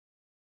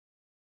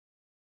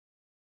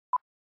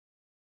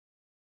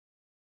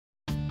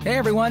Hey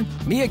everyone,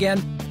 me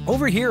again.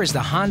 Over here is the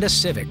Honda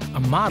Civic, a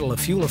model of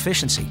fuel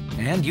efficiency.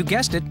 And you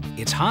guessed it,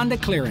 it's Honda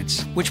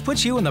Clearance, which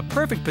puts you in the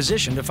perfect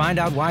position to find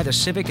out why the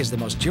Civic is the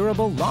most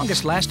durable,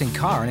 longest-lasting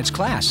car in its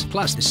class.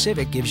 Plus, the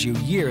Civic gives you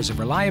years of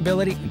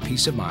reliability and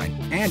peace of mind.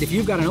 And if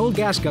you've got an old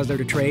gas guzzler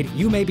to trade,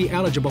 you may be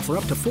eligible for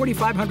up to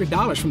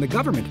 $4,500 from the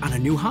government on a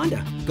new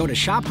Honda. Go to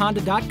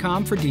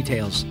shophonda.com for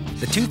details.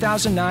 The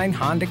 2009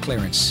 Honda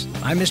Clearance.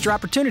 I'm Mr.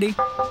 Opportunity,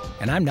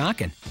 and I'm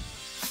knocking.